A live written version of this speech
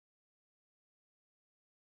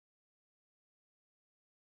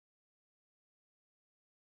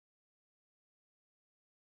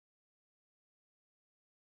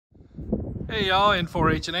Hey y'all,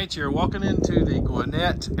 N4H&H here, walking into the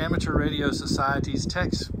Gwinnett Amateur Radio Society's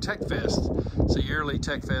TechFest. It's a yearly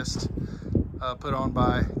TechFest put on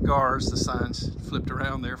by GARS. The signs flipped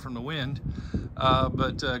around there from the wind.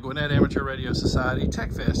 Gwinnett Amateur Radio Society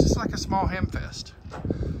TechFest. It's like a small hamfest.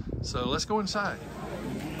 So let's go inside.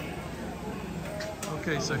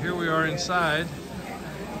 Okay, so here we are inside.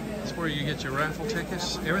 That's where you get your raffle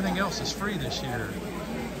tickets. Everything else is free this year.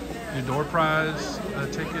 Your door prize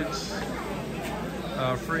tickets.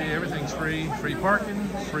 Free, everything's free. Free parking,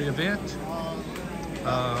 free event.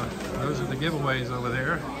 Those are the giveaways over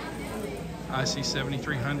there. IC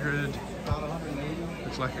 7300.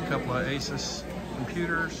 Looks like a couple of Asus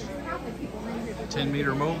computers.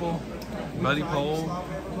 10-meter mobile, buddy pole,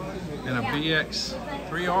 and a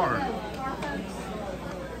BX3R.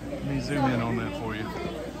 Let me zoom in on that for you.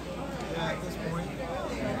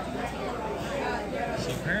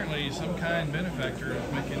 So apparently some kind benefactor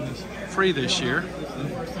is making this free this year.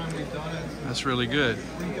 That's really good.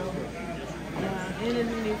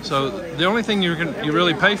 So the only thing you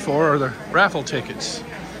really pay for are the raffle tickets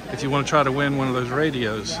if you want to try to win one of those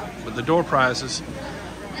radios. But the door prizes,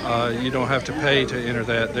 you don't have to pay to enter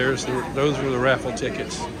that. Those were the raffle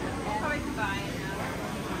tickets.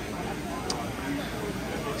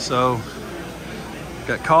 So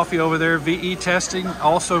got coffee over there. VE testing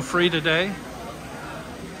also free today.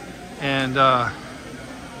 And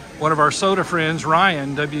one of our soda friends,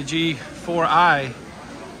 Ryan, WG4I,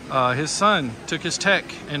 his son took his tech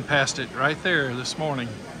and passed it right there this morning.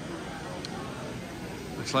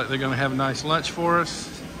 Looks like they're going to have a nice lunch for us.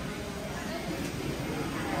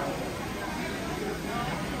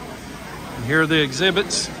 And here are the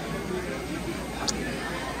exhibits.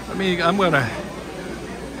 I'm going to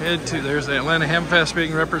head to, there's the Atlanta Hamfest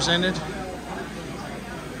being represented.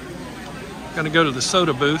 Going to go to the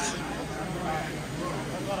soda booth.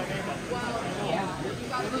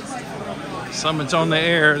 Summit's on the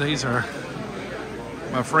air. These are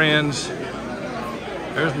my friends.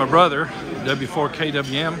 There's my brother,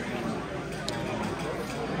 W4KWM.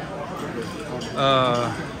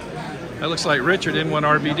 That looks like Richard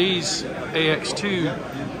N1RBD's AX2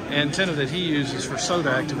 antenna that he uses for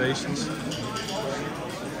soda activations.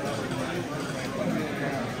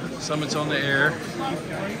 Summit's on the air.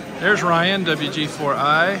 There's Ryan,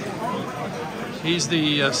 WG4I. He's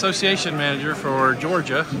the association manager for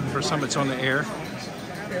Georgia for Summits on the Air.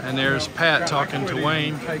 And there's Pat talking to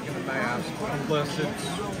Wayne.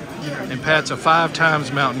 And Pat's a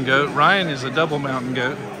 5-time mountain goat. Ryan is a double mountain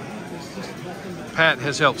goat. Pat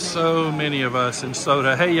has helped so many of us in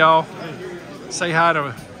soda. Hey y'all, say hi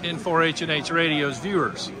to N4H&H Radio's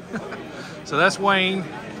viewers. So that's Wayne.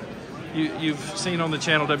 You've seen on the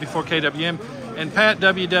channel W4KWM. And Pat,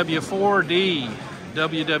 WW4D.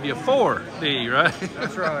 WW4D, right?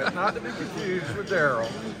 That's right, not to be confused with Daryl.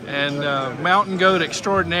 And mountain goat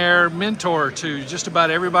extraordinaire, mentor to just about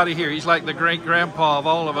everybody here. He's like the great-grandpa of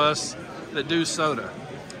all of us that do soda.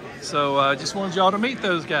 So I just wanted y'all to meet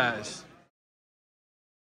those guys.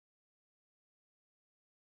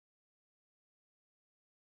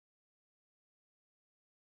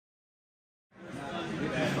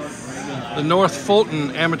 The North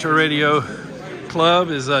Fulton Amateur Radio Club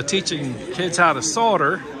is teaching kids how to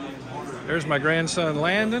solder. There's my grandson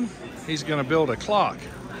Landon. He's going to build a clock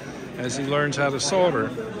as he learns how to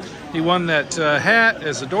solder. He won that hat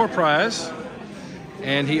as a door prize,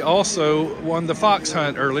 and he also won the fox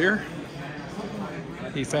hunt earlier.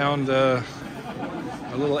 He found a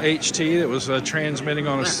little HT that was transmitting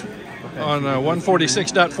on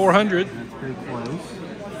 146.400,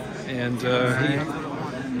 and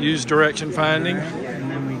he used direction finding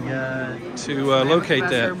to locate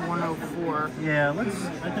that. 104. Yeah,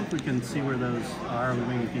 I think we can see where those are.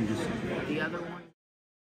 Maybe we can just. The other one.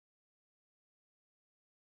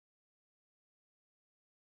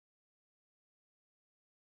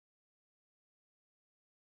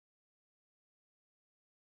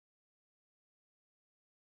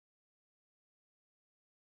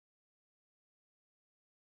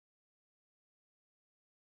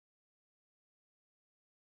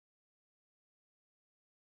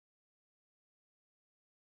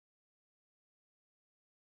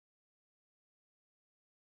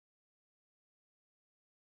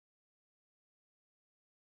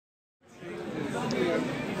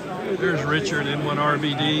 There's Richard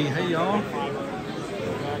N1RBD. Hey y'all.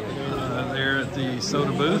 There at the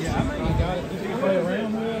soda booth. The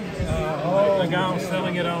guy was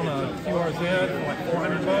selling it on a QRZ for like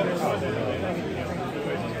 $400.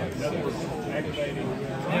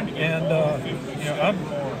 And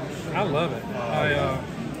I love it.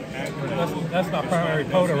 That's my primary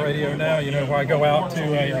POTA radio now. You know, where I go out to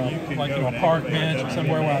a park bench or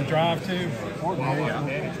somewhere where I drive to.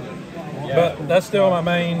 But that's still my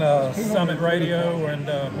main summit radio, and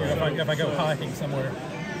if I go hiking somewhere.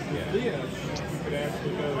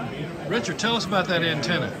 Richard, tell us about that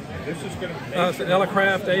antenna. It's an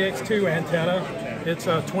Elecraft AX2 antenna. It's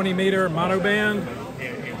a 20-meter monoband,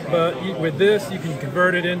 but with this you can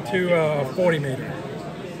convert it into a 40-meter.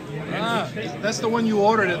 Ah, that's the one you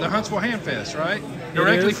ordered at the Huntsville Hamfest, right?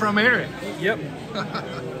 Directly from Eric. Yep.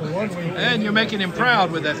 And you're making him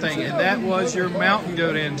proud with that thing. And that was your mountain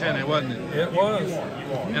goat antenna, wasn't it? It was.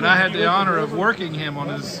 And I had the honor of working him on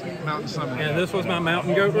his mountain summit. And this was my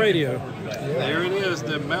mountain goat radio. There it is,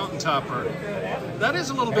 the mountain topper. That is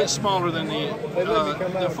a little bit smaller than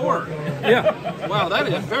the Ford. Yeah. Wow, that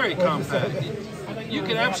is very compact. You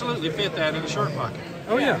could absolutely fit that in a shirt pocket.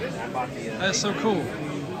 Oh yeah. That's so cool.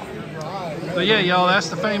 But yeah, y'all, that's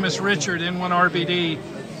the famous Richard N1RBD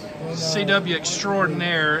CW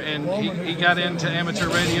extraordinaire, and he got into amateur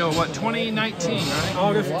radio, what, 2019, right?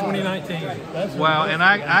 August 2019. Wow, and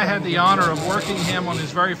I had the honor of working him on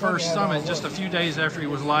his very first summit just a few days after he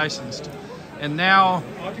was licensed. And now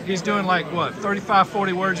he's doing like, what, 35,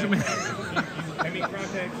 40 words a minute?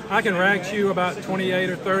 I can rag chew about 28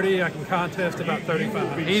 or 30. I can contest about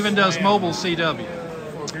 35. He even does mobile CW.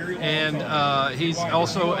 And he's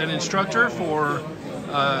also an instructor for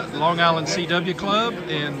Long Island CW Club,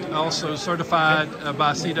 and also certified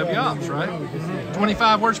by CW Ops, right?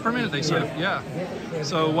 25 words per minute, they said. Yeah.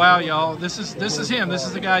 So wow, y'all, this is him. This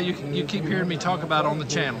is the guy you keep hearing me talk about on the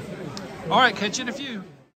channel. All right, catch you in a few.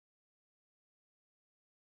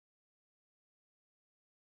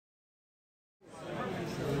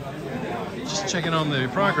 Just checking on the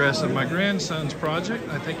progress of my grandson's project.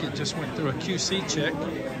 I think it just went through a QC check.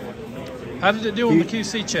 How did it do on the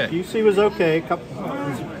QC check? QC was okay.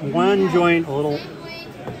 One joint a little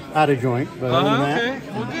out of joint, but other than okay.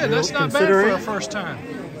 that, Well, good. That's not bad for a first time.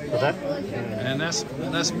 And that's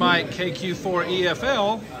Mike KQ4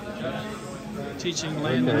 EFL teaching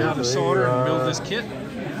Landon how to solder and build this kit.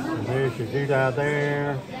 There's your doodad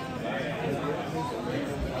there.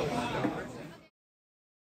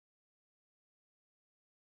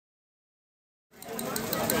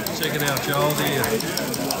 Check it out, y'all.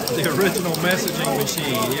 The original messaging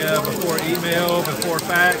machine. Yeah, before email, before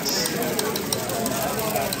fax.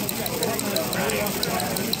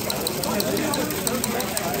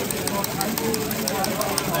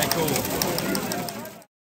 Isn't that cool?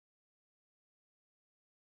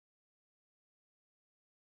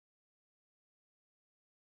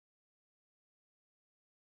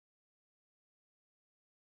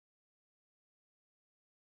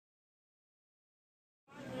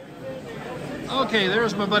 Okay,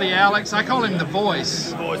 there's my buddy Alex. I call him the voice.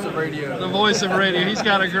 The voice of radio. The voice of radio. He's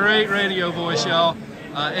got a great radio voice, y'all.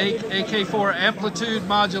 AK4 amplitude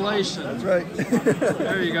modulation. That's right.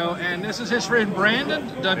 There you go. And this is his friend Brandon,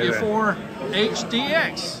 W4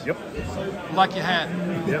 HDX. Yep. Like your hat.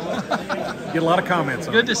 Yep. Get a lot of comments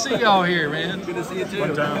on it. Good to see y'all here, man. Good to see you too.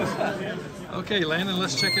 Fun times. Okay, Landon,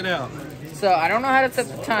 let's check it out. So I don't know how to set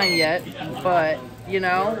the time yet, but you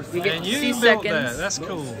know, we get And to you see built seconds. that. That's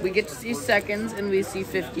cool. We get to see seconds, and we see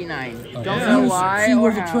 59. Don't Yeah. know why See or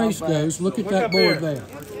where the how, trace but goes. Look at Look that up board there.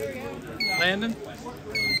 there. Landon?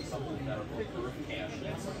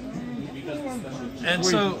 And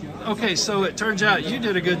so, okay, so it turns out you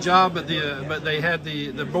did a good job, but they had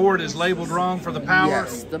the board is labeled wrong for the power.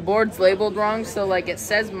 yes, the board's labeled wrong, so like it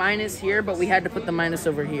says minus here, but we had to put the minus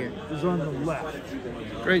over here. It's on the left.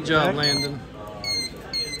 Great job, Landon.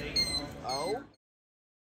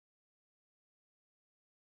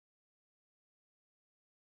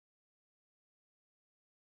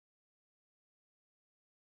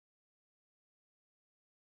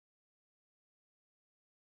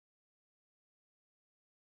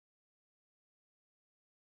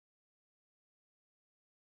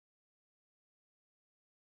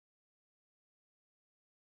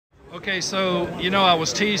 Okay, so, you know, I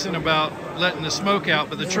was teasing about letting the smoke out,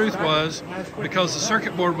 but the truth was, because the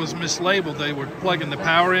circuit board was mislabeled, they were plugging the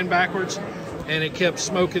power in backwards, and it kept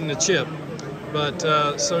smoking the chip. But,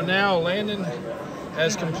 so now Landon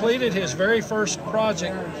has completed his very first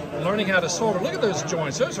project, learning how to solder. Look at those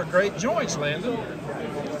joints. Those are great joints, Landon.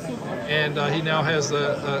 And he now has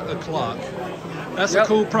a clock. That's a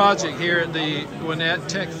cool project here at the Gwinnett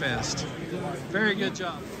TechFest. Very good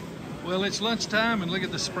job. Well, it's lunchtime, and look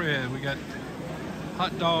at the spread. We got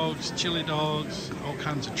hot dogs, chili dogs, all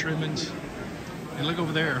kinds of trimmings. And look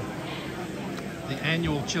over there, the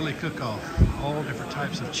annual chili cook-off, all different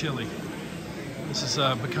types of chili. This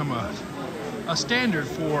has become a standard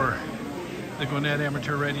for the Gwinnett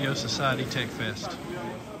Amateur Radio Society TechFest.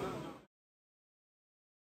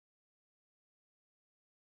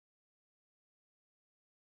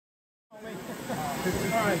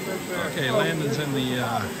 Okay, Landon's in the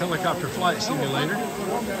helicopter flight simulator.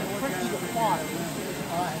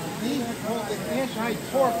 These are called the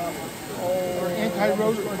anti-torque or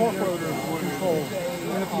anti-rotor torque controls.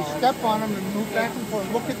 And if you step on them and move back and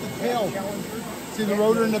forth, look at the tail. See the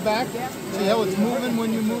rotor in the back? See how it's moving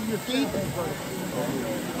when you move your feet?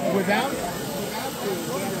 Without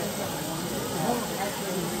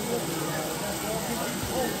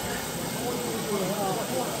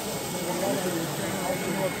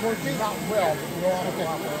not well. Okay.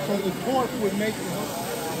 So the torque would make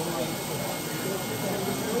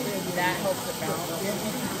That helps it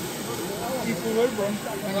balance. equilibrium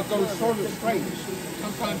and it goes sort of straight.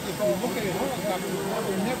 Sometimes if you look at a helicopter,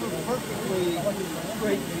 they're never perfectly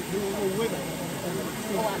straight. They do a little wiggle.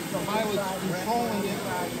 The pilot's controlling it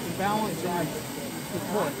and balancing the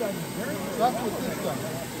torque. That's what this does.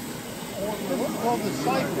 This is called the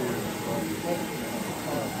cycle.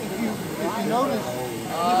 If you notice, this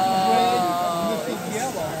is red and this is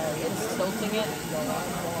yellow. It's tilting it.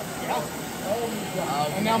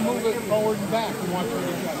 Yeah. And now move it forward and back and watch where it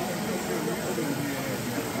goes.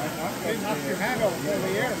 Knock your hand over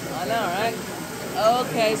the air. I know, right?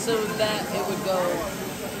 Okay, so that it would go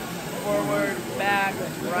forward, back,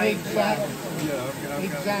 right, Exactly. left.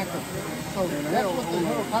 Exactly. So that's what the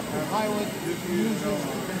helicopter pilot uses to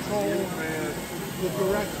control the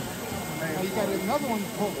direction. Now you got another one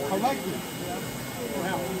called collective.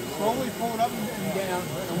 Now slowly pull it up and down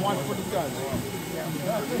and watch what it does.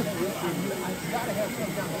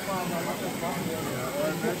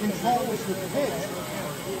 It controls the pitch.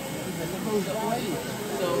 Those blades.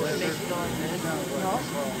 So it makes it go like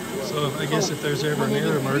this. So I guess if there's ever an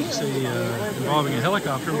air emergency involving a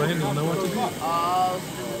helicopter, Landon will know what to do. Oh,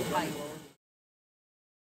 so this is tight.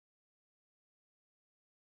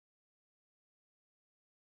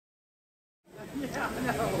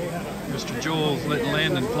 Mr. Joel's letting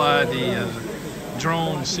Landon fly the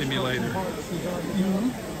drone simulator.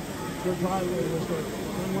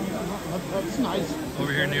 That's nice.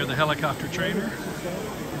 Over here near the helicopter trainer.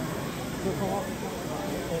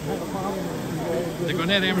 The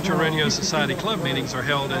Gwinnett Amateur Radio Society club meetings are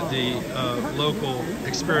held at the local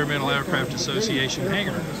Experimental Aircraft Association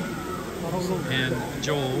hangar. And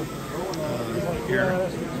Joel here,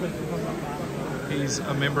 he's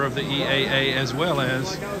a member of the EAA as well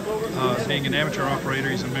as being an amateur operator.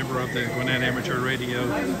 He's a member of the Gwinnett Amateur Radio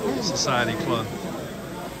Society club.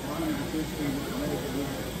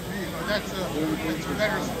 That's a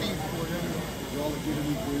better speed for it.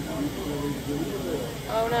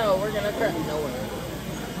 Oh no, we're gonna crash. No, we're not.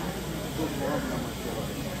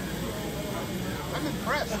 I'm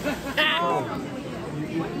impressed.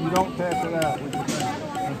 You don't tap it out with your hand.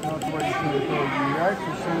 That's not the way you should do it. You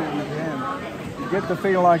actually send it with your hand. You get the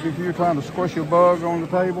feel like if you're trying to squish a bug on the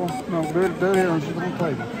table. No, do it here on the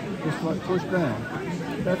table. Just like push down.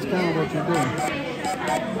 That's kind of what you're doing.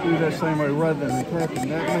 Do that same way rather than tapping.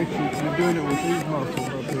 That makes you're doing it with these muscles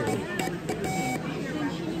up here.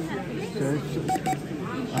 Okay.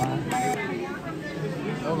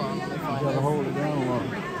 Hold on. You gotta hold it down a lot.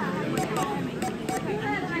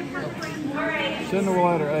 Send the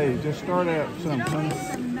letter A. Just start out something.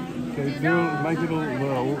 Okay, make it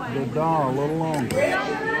the da a little longer. Do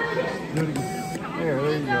it again. There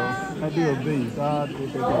you go. Now do a B. Da, da,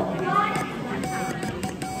 da, da.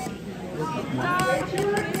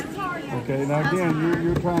 Okay, now again,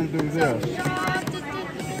 you're trying to do this.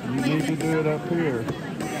 You need to do it up here.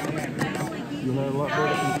 You'll have a lot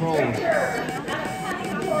better control.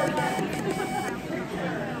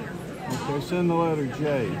 Okay, send the letter J.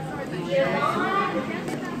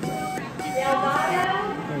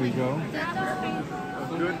 There you go.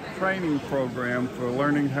 A good training program for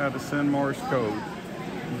learning how to send Morse code.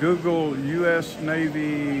 Google U.S.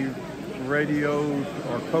 Navy radio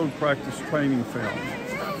or code practice training film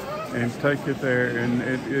and take it there, and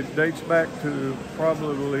it dates back to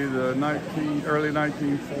probably the early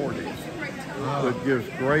 1940s. It gives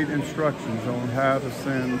great instructions on how to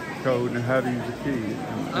send code and how to use a key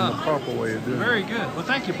and the proper way of doing it. Very good. Well,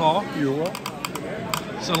 thank you, Paul. You're welcome.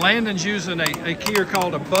 So Landon's using a keyer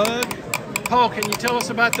called a bug. Paul, can you tell us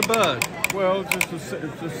about the bug? Well, it's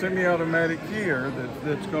a semi-automatic keyer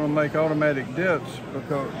that's going to make automatic dips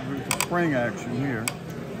because with the spring action here,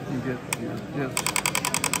 you get your dips.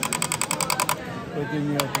 But then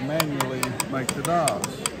you have to manually make the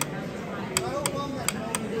dials.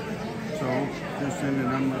 So just sending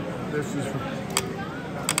them. This is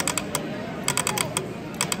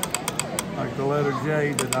like like the letter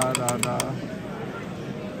J, the da da da.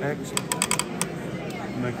 X,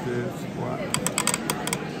 make this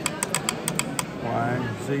Y,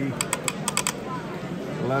 Z,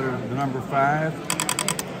 the number 5.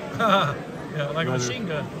 Yeah, like a machine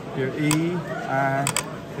gun. Here, E, I,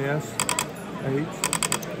 S, H,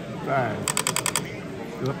 5.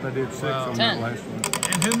 Yep, I did 6 on that last one.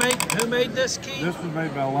 And who made this key? This was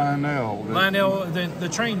made by Lionel. Lionel, the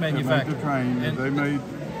train manufacturer. The train. And they made.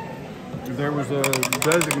 There was a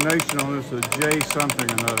designation on this, a J something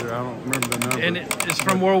or another. I don't remember the number. And it's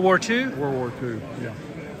from World War II? World War II, yeah.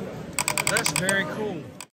 That's very cool.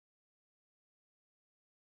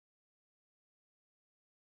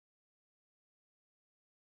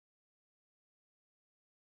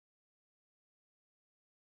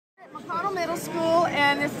 McConnell Middle School,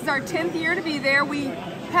 and this is our 10th year to be there. We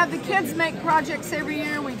have the kids make projects every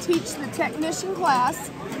year. We teach the technician class,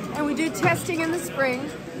 and we do testing in the spring.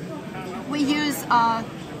 We use a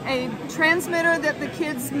transmitter that the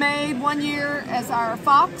kids made one year as our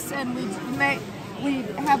Fox, and we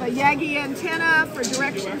have a Yagi antenna for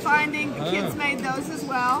direction finding. The kids made those as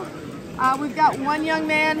well. We've got one young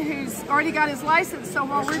man who's already got his license, so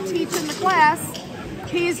while we're teaching the class,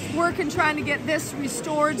 he's working trying to get this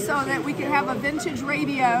restored so that we can have a vintage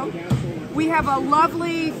radio. We have a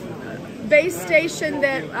lovely base station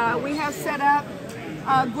that we have set up.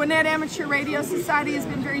 Gwinnett Amateur Radio Society has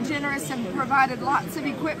been very generous and provided lots of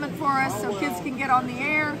equipment for us so kids can get on the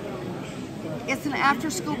air. It's an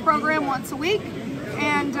after-school program once a week,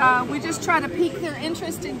 and we just try to pique their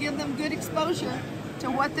interest and give them good exposure to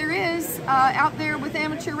what there is out there with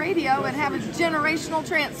amateur radio and have a generational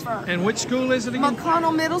transfer. And which school is it again?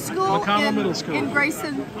 McConnell Middle School. McConnell Middle School. In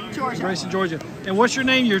Grayson, Georgia. Grayson, Georgia. And what's your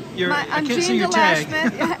name? I can't see your tag.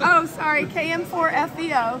 Oh, sorry,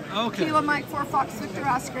 KM4FVO. Okay. Kilo Mike 4 Fox Victor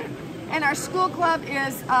Oscar. And our school club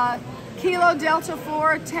is Kilo Delta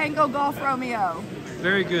 4 Tango Golf Romeo.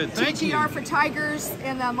 Very good. Thank you. TTR for Tigers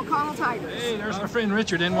and McConnell Tigers. Hey, there's our friend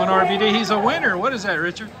Richard in one RVD. He's a winner. What is that,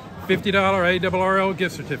 Richard? $50 ARRL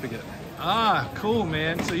gift certificate. Ah, cool,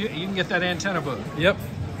 man. So you can get that antenna book. Yep.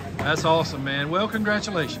 That's awesome, man. Well,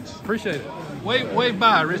 congratulations. Appreciate it. Wave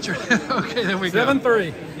bye, Richard. Okay, then we go.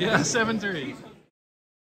 7-3. Yeah, 7-3.